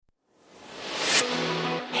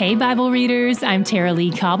Hey, Bible readers, I'm Tara Lee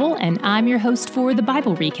Cobble, and I'm your host for the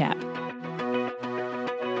Bible Recap.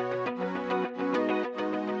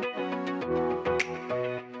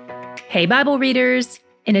 Hey, Bible readers!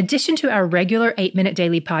 In addition to our regular 8-minute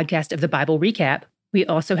daily podcast of the Bible Recap, we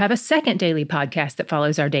also have a second daily podcast that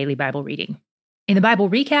follows our daily Bible reading. In the Bible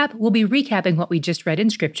Recap, we'll be recapping what we just read in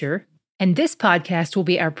Scripture, and this podcast will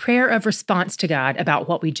be our prayer of response to God about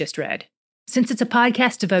what we just read. Since it's a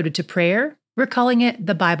podcast devoted to prayer, we're calling it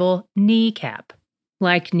the Bible KNEECAP,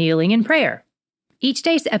 like kneeling in prayer. Each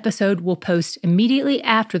day's episode will post immediately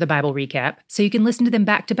after the Bible Recap, so you can listen to them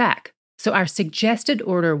back to back. So our suggested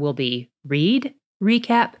order will be read,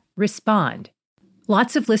 recap, respond.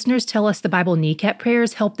 Lots of listeners tell us the Bible KNEECAP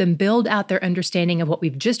prayers help them build out their understanding of what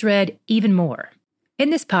we've just read even more. In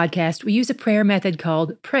this podcast, we use a prayer method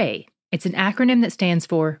called PRAY. It's an acronym that stands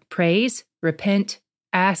for praise, repent,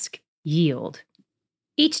 ask, yield.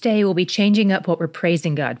 Each day we'll be changing up what we're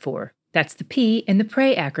praising God for. That's the P in the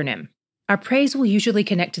PRAY acronym. Our praise will usually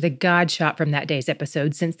connect to the God shot from that day's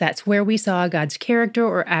episode, since that's where we saw God's character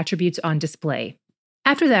or attributes on display.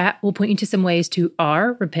 After that, we'll point you to some ways to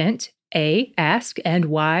R, repent, A, ask, and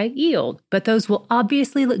Y, yield. But those will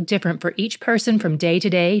obviously look different for each person from day to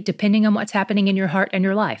day, depending on what's happening in your heart and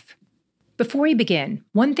your life. Before we begin,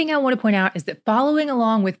 one thing I want to point out is that following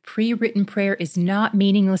along with pre-written prayer is not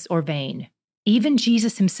meaningless or vain. Even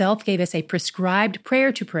Jesus himself gave us a prescribed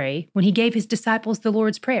prayer to pray when he gave his disciples the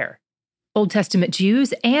Lord's Prayer. Old Testament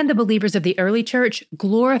Jews and the believers of the early church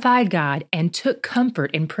glorified God and took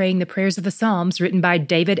comfort in praying the prayers of the Psalms written by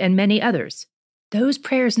David and many others. Those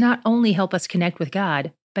prayers not only help us connect with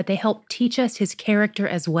God, but they help teach us his character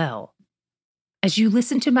as well. As you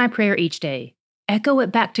listen to my prayer each day, echo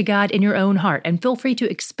it back to God in your own heart and feel free to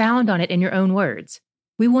expound on it in your own words.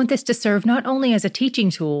 We want this to serve not only as a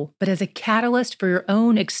teaching tool, but as a catalyst for your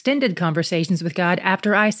own extended conversations with God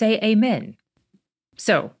after I say amen.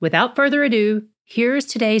 So, without further ado, here's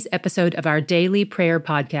today's episode of our daily prayer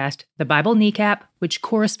podcast, the Bible KNEECAP, which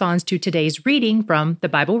corresponds to today's reading from the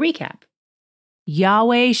Bible Recap.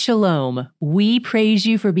 Yahweh Shalom, we praise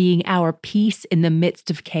you for being our peace in the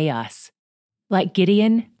midst of chaos. Like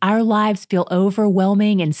Gideon, our lives feel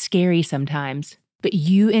overwhelming and scary sometimes. But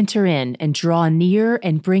you enter in and draw near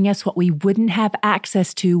and bring us what we wouldn't have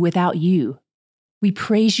access to without you. We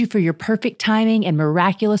praise you for your perfect timing and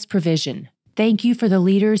miraculous provision. Thank you for the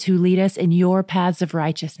leaders who lead us in your paths of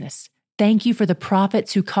righteousness. Thank you for the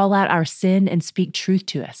prophets who call out our sin and speak truth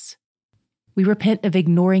to us. We repent of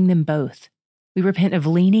ignoring them both. We repent of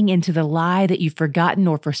leaning into the lie that you've forgotten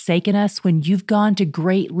or forsaken us when you've gone to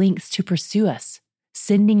great lengths to pursue us,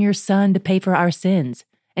 sending your Son to pay for our sins,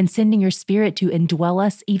 and sending your Spirit to indwell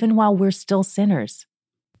us even while we're still sinners.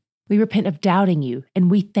 We repent of doubting you, and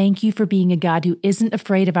we thank you for being a God who isn't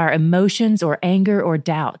afraid of our emotions or anger or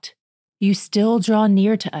doubt. You still draw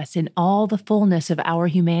near to us in all the fullness of our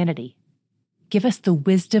humanity. Give us the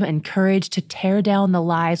wisdom and courage to tear down the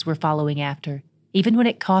lies we're following after, even when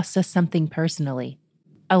it costs us something personally.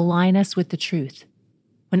 Align us with the truth.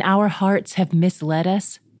 When our hearts have misled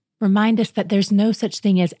us, remind us that there's no such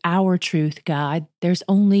thing as our truth, God. There's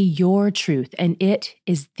only your truth, and it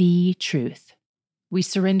is the truth. We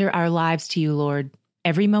surrender our lives to you, Lord.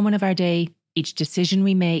 Every moment of our day, each decision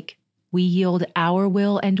we make, we yield our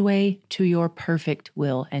will and way to your perfect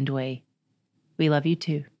will and way. We love you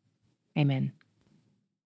too. Amen.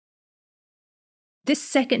 This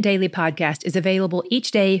second daily podcast is available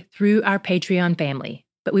each day through our Patreon family,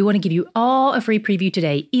 but we want to give you all a free preview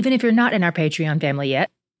today, even if you're not in our Patreon family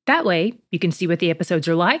yet. That way, you can see what the episodes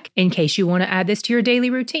are like in case you want to add this to your daily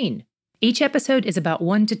routine. Each episode is about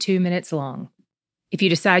 1 to 2 minutes long. If you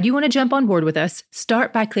decide you want to jump on board with us,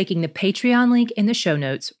 start by clicking the Patreon link in the show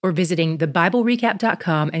notes or visiting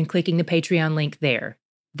thebiblerecap.com and clicking the Patreon link there.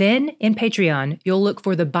 Then, in Patreon, you'll look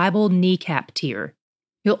for the Bible KNEECAP tier.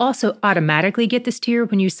 You'll also automatically get this tier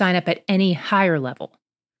when you sign up at any higher level.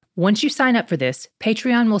 Once you sign up for this,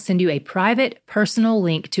 Patreon will send you a private, personal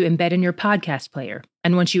link to embed in your podcast player.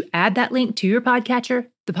 And once you add that link to your podcatcher,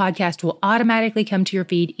 the podcast will automatically come to your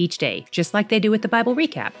feed each day, just like they do with the Bible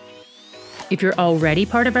Recap. If you're already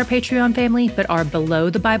part of our Patreon family but are below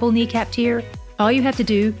the Bible KNEECAP tier, all you have to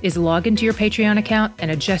do is log into your Patreon account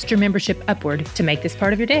and adjust your membership upward to make this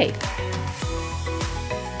part of your day.